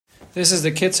This is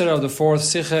the Kitzur of the fourth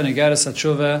Sicha in Igeres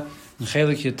Hateshuva in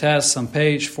Likkutei on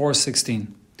page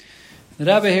 416. The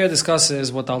Rebbe here discusses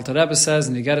what the Alter Rebbe says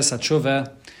in Igeres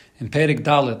Hateshuva in Perik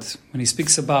Dalet when he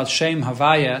speaks about Shem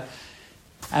Havaya,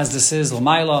 as this is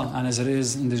L'mayla and as it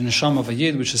is in the Neshama of a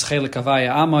Yid, which is Chelik Havaya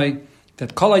Amoy,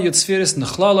 that Kol HaYud Sefiros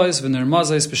Nechlalois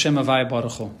v'Nirmazos b'Shem Havaya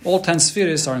Baruch Hu. All 10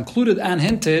 sefiros are included and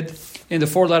hinted in the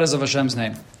 4 letters of Hashem's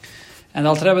name. And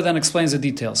Alter Rebbe then explains the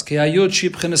details. So regarding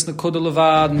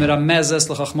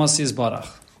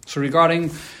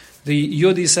the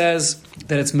Yud, he says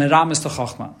that it's meramis to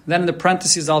Chachma. Then in the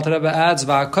parentheses, Alter Rebbe adds,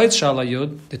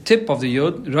 the tip of the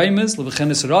Yud,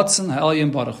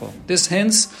 this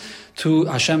hints to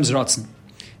Hashem's Ratzon.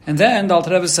 And then the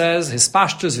Alter Rebbe says, his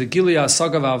pashtus v'gilia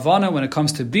saga v'avana, when it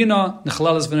comes to Bina,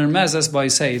 nechlalas v'nermezes, by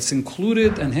say, it's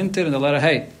included and hinted in the letter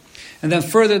Hey. And then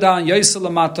further down, Yosel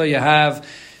Lamata, you have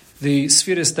the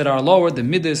sefiros that are lower, the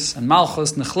Midis and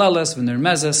Malchus, Nechleles,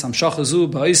 V'Nermezes, Hamshachazu,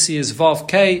 Ba'isi is Vav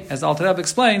K, as the Alter Rebbe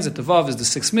explains that the Vav is the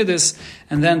 6 Midis,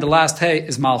 and then the last Hey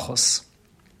is Malchus.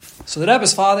 So the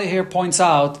Rebbe's father here points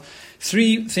out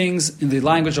 3 things in the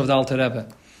language of the Alter Rebbe.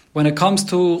 When it comes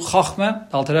to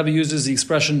Chochmah, the Alter Rebbe uses the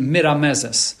expression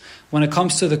Miramezes. When it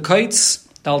comes to the Kaitz,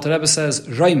 the Alter Rebbe says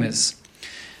Reimes.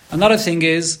 Another thing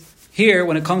is, here,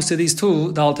 when it comes to these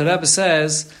 2, the Alter Rebbe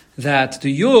says that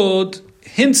the Yud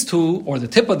hints to, or the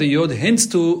tip of the Yud hints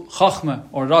to Chachma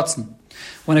or Ratzon.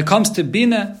 When it comes to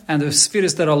Bina and the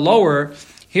sefiros that are lower,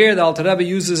 here the Alter Rebbe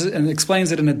uses it and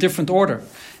explains it in a different order.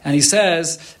 And he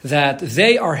says that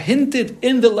they are hinted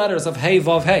in the letters of Hey,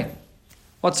 Vav, Hey.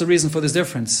 What's the reason for this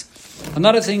difference?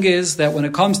 Another thing is that when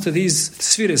it comes to these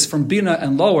sefiros from Bina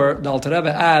and lower, the Alter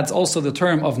Rebbe adds also the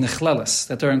term of Nechleles,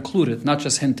 that they're included, not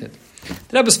just hinted.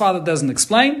 The Rebbe's father doesn't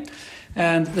explain,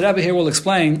 and the Rebbe here will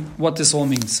explain what this all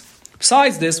means.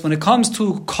 Besides this, when it comes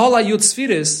to Kol HaYud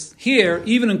Sefiros, here,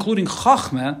 even including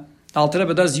Chachma, the Alter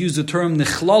Rebbe does use the term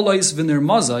Nechlalois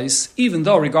v'Nirmazos, even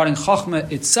though regarding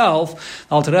Chachma itself,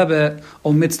 the Alter Rebbe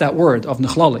omits that word of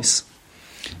Nechlalois.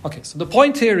 Okay, so the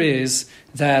point here is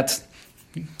that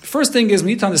the first thing is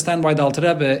we need to understand why the Alter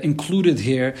Rebbe included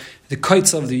here the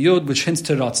Kaitz of the Yud, which hints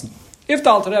to Ratzon. If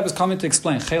the Alter Rebbe is coming to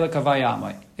explain Chelik Havaya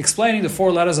Amai, explaining the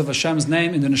 4 letters of Hashem's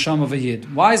name in the Neshama of a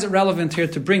Yid, why is it relevant here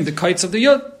to bring the Kaitz of the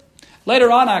Yud?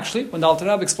 Later on, actually, when the Alter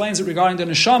Rebbe explains it regarding the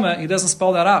Neshama, he doesn't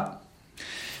spell that out.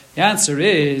 The answer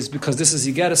is because this is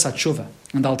Igeres Hateshuva,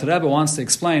 and the Alter Rebbe wants to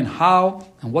explain how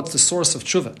and what's the source of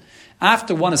Teshuvah.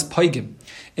 After one is Paigim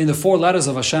in the 4 letters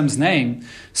of Hashem's name,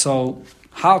 so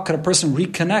how could a person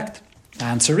reconnect? The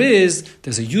answer is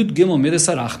there's a Yud Gimel Midas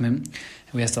Arachmim,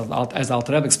 as the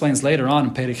Alter Rebbe explains later on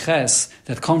in Perik Ches,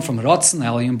 that come from Ratzon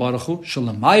Elyon Baruch Hu,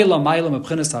 Shulamayla Mayla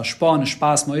Mebchinas Hashpa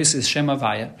Nishpas Moisis Shem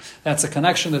Havaya. That's a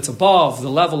connection that's above the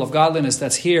level of godliness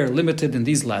that's here limited in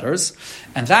these letters,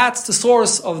 and that's the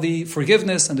source of the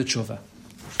forgiveness and the teshuvah.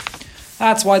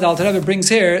 That's why the Alter Rebbe brings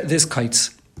here this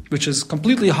kaitz, which is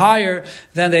completely higher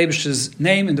than the Eibish's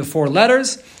name in the 4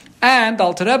 letters. And the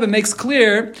Alter Rebbe makes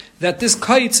clear that this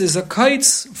kaitz is a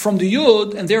kaitz from the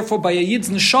Yud, and therefore by a Yid's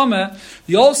neshama,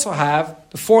 you also have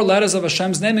the 4 letters of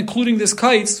Hashem's name, including this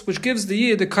kaitz, which gives the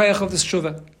Yid the kayach of this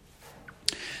teshuvah.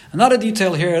 Another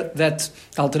detail here that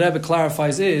Alter Rebbe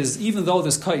clarifies is, even though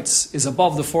this kaitz is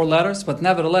above the 4 letters, but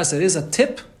nevertheless it is a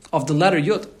tip of the letter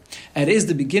Yud. And it is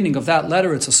the beginning of that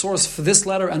letter. It's a source for this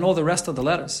letter and all the rest of the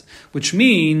letters. Which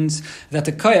means that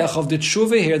the kayach of the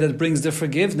teshuvah here that brings the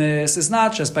forgiveness is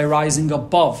not just by rising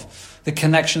above the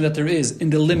connection that there is in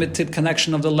the limited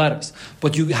connection of the letters,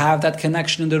 but you have that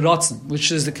connection in the Ratzon,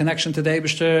 which is the connection to the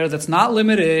Eibishter that's not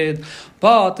limited,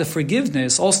 but the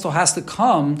forgiveness also has to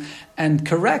come and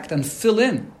correct and fill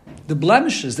in the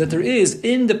blemishes that there is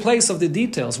in the place of the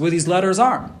details where these letters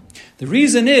are. The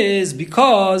reason is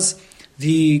because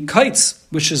the kaitz,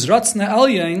 which is Ratzon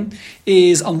Elyon,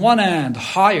 is on one hand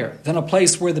higher than a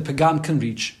place where the pagam can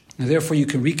reach. And therefore you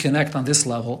can reconnect on this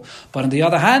level. But on the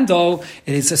other hand, though,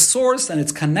 it is a source and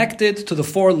it's connected to the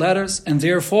 4 letters, and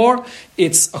therefore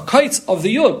it's a kaitz of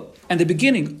the Yud and the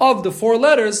beginning of the 4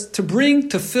 letters to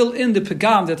fill in the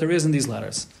pagam that there is in these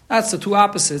letters. That's the 2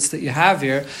 opposites that you have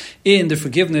here in the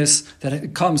forgiveness that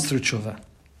it comes through teshuvah.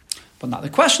 But now the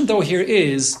question though here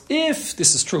is, if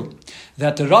this is true,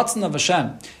 that the Ratzon of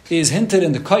Hashem is hinted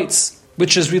in the kaitz,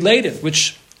 which is related,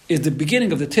 which is the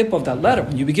beginning of the tip of that letter.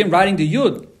 When you begin writing the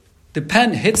Yud, the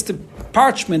pen hits the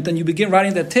parchment and you begin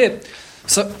writing that tip.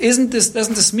 So doesn't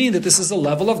this mean that this is a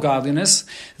level of godliness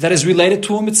that is related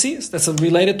to a mitzias, that's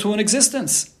related to an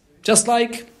existence? Just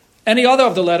like any other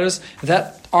of the letters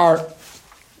that are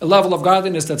a level of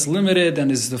godliness that's limited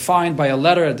and is defined by a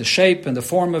letter, the shape and the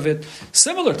form of it,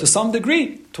 similar to some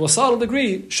degree, to a subtle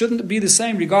degree, shouldn't be the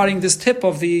same regarding this tip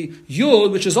of the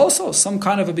Yud, which is also some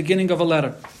kind of a beginning of a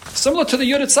letter. Similar to the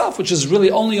Yud itself, which is really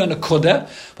only a Nekudah,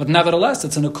 but nevertheless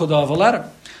it's a Nekudah of a letter.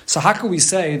 So how can we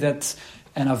say that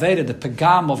an Aveda, the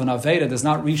Pegam of an Aveda, does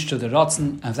not reach to the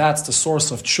Ratzon, and that's the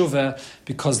source of teshuvah,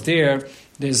 because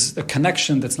there's a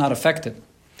connection that's not affected?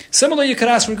 Similarly, you could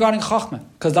ask regarding Chachma,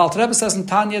 because the Alter Rebbe says in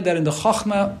Tanya that in the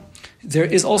Chachma there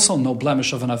is also no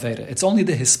blemish of an Aveda. It's only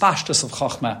the hispashtus of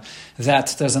Chachma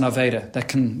that there's an Aveda that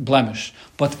can blemish.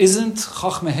 But isn't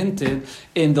Chachma hinted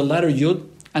in the letter Yud?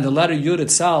 And the letter Yud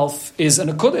itself is an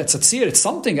akudah, it's a tzir, it's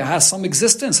something, it has some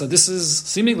existence. So this is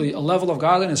seemingly a level of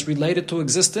godliness related to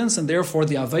existence, and therefore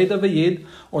the Aveda v'Yid,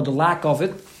 or the lack of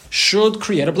it, should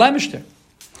create a blemish there.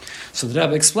 So the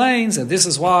Rebbe explains that this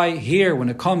is why here, when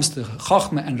it comes to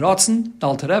Chachma and Ratzon, the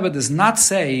Alter Rebbe does not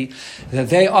say that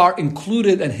they are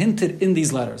included and hinted in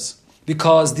these letters,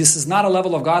 because this is not a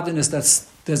level of godliness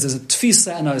there's a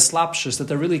tefisa and a slapshus that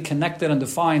they're really connected and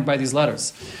defined by these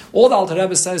letters. All the Alter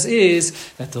Rebbe says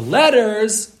is that the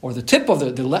letters, or the tip of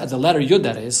the letter Yud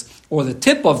that is, or the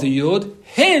tip of the Yud,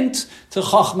 hint to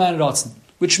Chachma and Ratzon,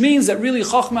 which means that really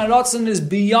Chachma and Ratzon is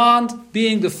beyond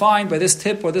being defined by this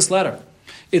tip or this letter.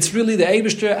 It's really the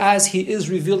Eibishter as he is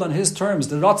revealed on his terms,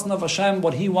 the Ratzon of Hashem,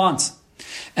 what he wants.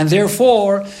 And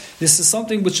therefore, this is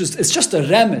something which is, it's just a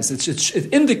remez.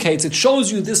 It indicates, it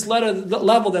shows you this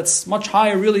level that's much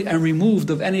higher really and removed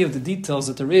of any of the details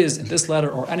that there is in this letter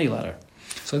or any letter.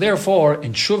 So therefore,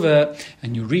 in teshuvah,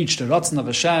 and you reach the Ratzon of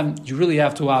Hashem, you really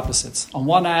have two opposites. On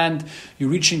one hand, you're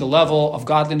reaching a level of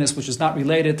godliness which is not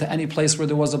related to any place where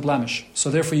there was a blemish.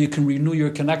 So therefore, you can renew your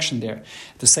connection there.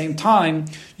 At the same time,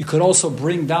 you could also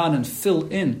bring down and fill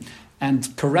in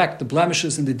and correct the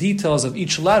blemishes and the details of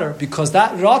each letter, because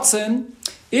that Ratzon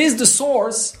is the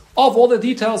source of all the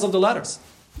details of the letters.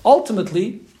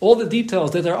 Ultimately, all the details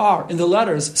that there are in the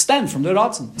letters stem from the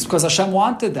Ratzon. It's because Hashem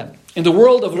wanted them. In the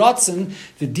world of Ratzon,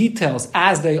 the details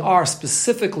as they are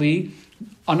specifically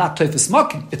are not teifus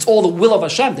makim. It's all the will of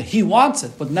Hashem that He wants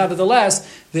it. But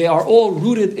nevertheless, they are all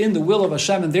rooted in the will of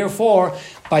Hashem, and therefore,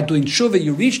 by doing teshuvah,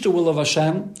 you reach the will of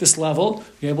Hashem, this level,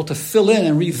 you're able to fill in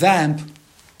and revamp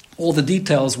all the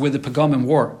details where the Pagamim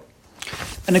were.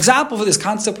 An example for this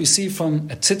concept we see from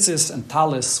a tzitzis and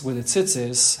talis, where the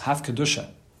tzitzis have kedusha.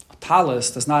 A talis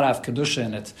does not have kedusha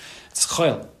in it. It's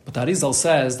chayil. But Arizal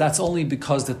says that's only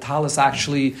because the talis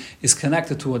actually is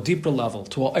connected to a deeper level,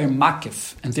 to a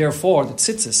makif. And therefore, the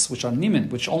tzitzis, which are nimin,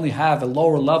 which only have a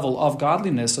lower level of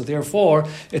godliness, so therefore,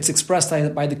 it's expressed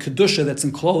by the kedusha that's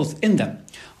enclosed in them.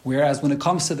 Whereas when it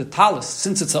comes to the talis,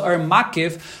 since it's a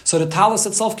makif, so the talis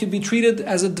itself can be treated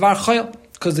as a dvar chayil,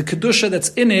 because the kedusha that's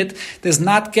in it does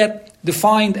not get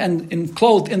defined and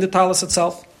enclosed in the talis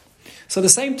itself. So the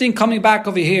same thing coming back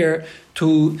over here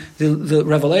to the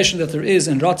revelation that there is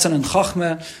in Ratzon and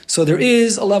Chachma. So there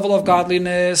is a level of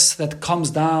godliness that comes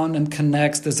down and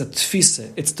connects. There's a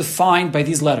tefisa. It's defined by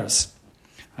these letters.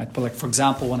 Right? But like, for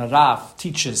example, when a Rav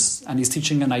teaches and he's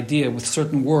teaching an idea with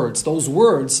certain words, those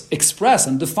words express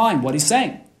and define what he's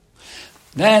saying.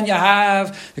 Then you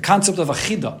have the concept of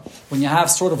achida, when you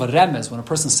have sort of a remez, when a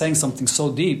person's saying something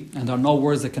so deep and there are no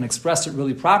words that can express it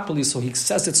really properly, so he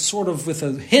says it sort of with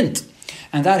a hint.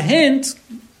 And that hint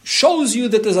shows you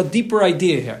that there's a deeper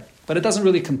idea here, but it doesn't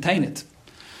really contain it.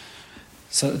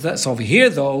 So over here,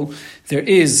 though, there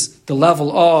is the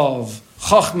level of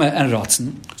Chachma and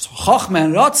Ratzon. So Chachma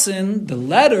and Ratzon, the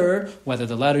letter, whether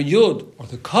the letter Yud or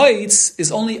the Kaitz,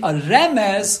 is only a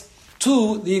remez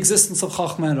to the existence of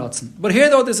Chachma and Ratzon. But here,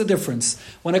 though, there's a difference.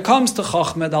 When it comes to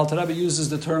Chachma, the Alter Rebbe uses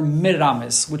the term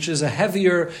miramis, which is a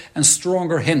heavier and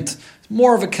stronger hint.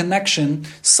 More of a connection,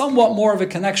 somewhat more of a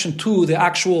connection to the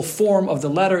actual form of the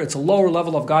letter. It's a lower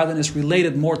level of godliness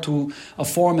related more to a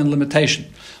form and limitation.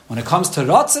 When it comes to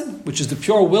Ratzon, which is the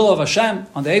pure will of Hashem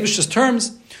on the Eibishter's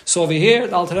terms, so over here,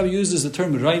 the Alter Rebbe uses the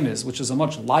term Reimes, which is a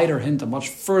much lighter hint, a much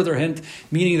further hint,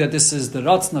 meaning that this is the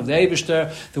Ratzon of the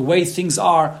Eibishter, the way things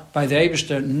are by the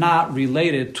Eibishter, not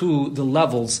related to the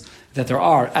levels that there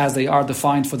are as they are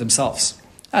defined for themselves.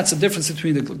 That's the difference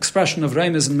between the expression of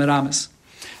Reimes and Merames.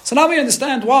 So now we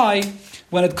understand why,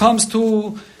 when it comes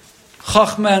to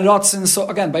Chachma and Ratzon, so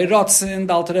again, by Ratzon,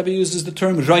 the Alter Rebbe uses the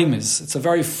term Reimes. It's a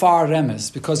very far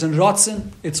Remes, because in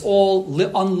Ratzon, it's all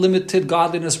unlimited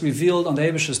godliness revealed on the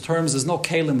Eibishter's terms. There's no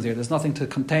kalim there. There's nothing to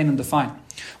contain and define.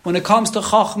 When it comes to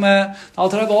Chachma, the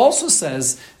Alter Rebbe also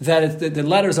says that the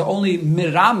letters are only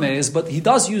mirames, but he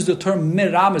does use the term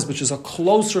mirames, which is a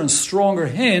closer and stronger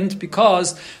hint,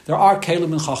 because there are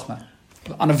kalim in Chachma.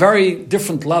 on a very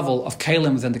different level of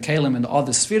kalim than the kalim in the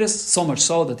other sefiros, so much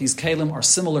so that these kalim are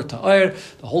similar to oir.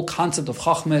 The whole concept of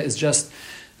chachma is just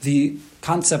the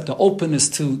concept, the openness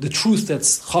to the truth that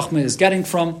chachma is getting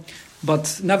from,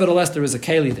 but nevertheless there is a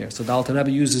keli there. So the Alter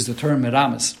Rebbe uses the term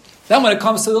meramis. Then when it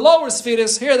comes to the lower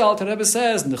sefiros, here the Alter Rebbe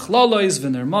says, Nichlolois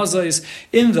v'nermazais,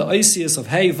 in the oisius of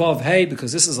hey, vav, hey,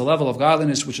 because this is a level of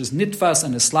godliness which is nitfas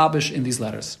and islabish in these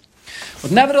letters.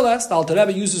 But nevertheless, the Alter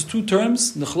Rebbe uses two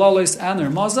terms, Nichlolois and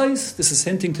nermazais. This is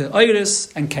hinting to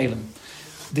Igeres and kalim.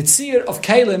 The tzir of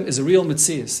kalim is a real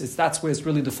mitzias. That's where it's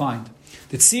really defined.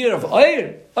 The tzir of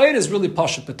oir is really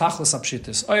pashut, betachlis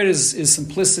apshitis. Oir is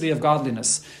simplicity of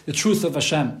godliness, the truth of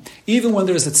Hashem. Even when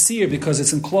there is a tzir, because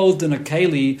it's enclosed in a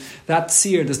keli, that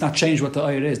tzir does not change what the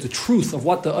oir is. The truth of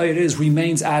what the oir is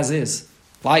remains as is.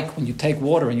 Like when you take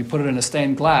water and you put it in a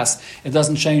stained glass, it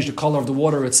doesn't change the color of the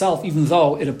water itself, even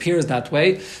though it appears that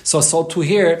way. So to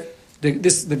here,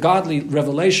 the godly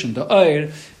revelation, the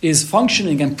oir, is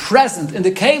functioning and present in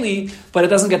the keli, but it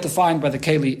doesn't get defined by the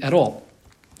keli at all.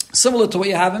 Similar to what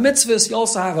you have in mitzvahs, you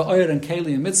also have an oir and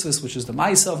keli in mitzvahs, which is the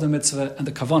ma'isa of the mitzvah and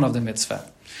the kavan of the mitzvah.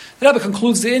 The Rebbe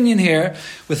concludes the inyan here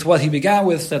with what he began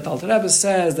with, that Alter Rebbe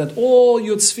says that all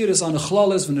yud sefiros are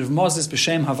nechloles v'nirmazis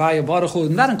b'shem havaya baruch hu,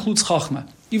 and that includes chachma.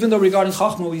 Even though regarding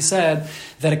chachma we said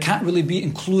that it can't really be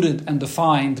included and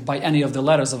defined by any of the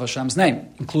letters of Hashem's name,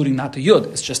 including not the yud,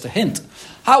 it's just a hint.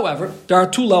 However, there are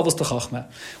two levels to chachma.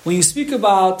 When you speak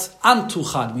about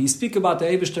antuchad, when you speak about the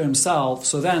Eibishter himself,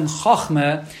 so then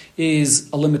chachma is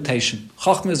a limitation.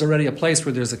 Chachma is already a place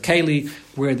where there's a keli,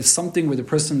 where there's something where the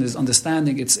person is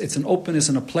understanding, it's an openness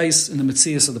and a place in the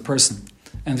mitzias of the person.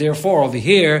 And therefore, over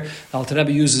here, the Alter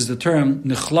Rebbe uses the term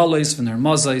nichlalois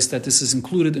v'nermazais, that this is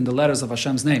included in the letters of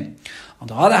Hashem's name. On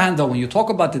the other hand, though, when you talk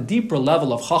about the deeper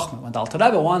level of chachma, when the Alter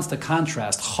Rebbe wants to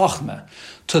contrast chachma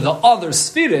to the other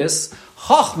sefiros,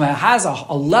 chachma has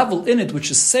a level in it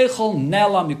which is seichel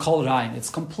nela mikol rayin. It's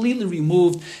completely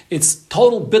removed. It's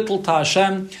total bittul to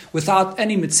Hashem without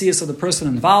any mitzias of the person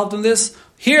involved in this.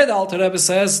 Here the Alter Rebbe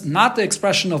says, not the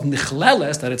expression of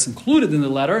nichleles, that it's included in the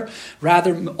letter,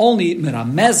 rather only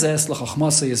miramezes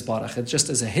l'chachmasei yisbarach. It's just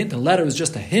as a hint, the letter is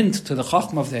just a hint to the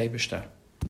chachma of the Eibishter.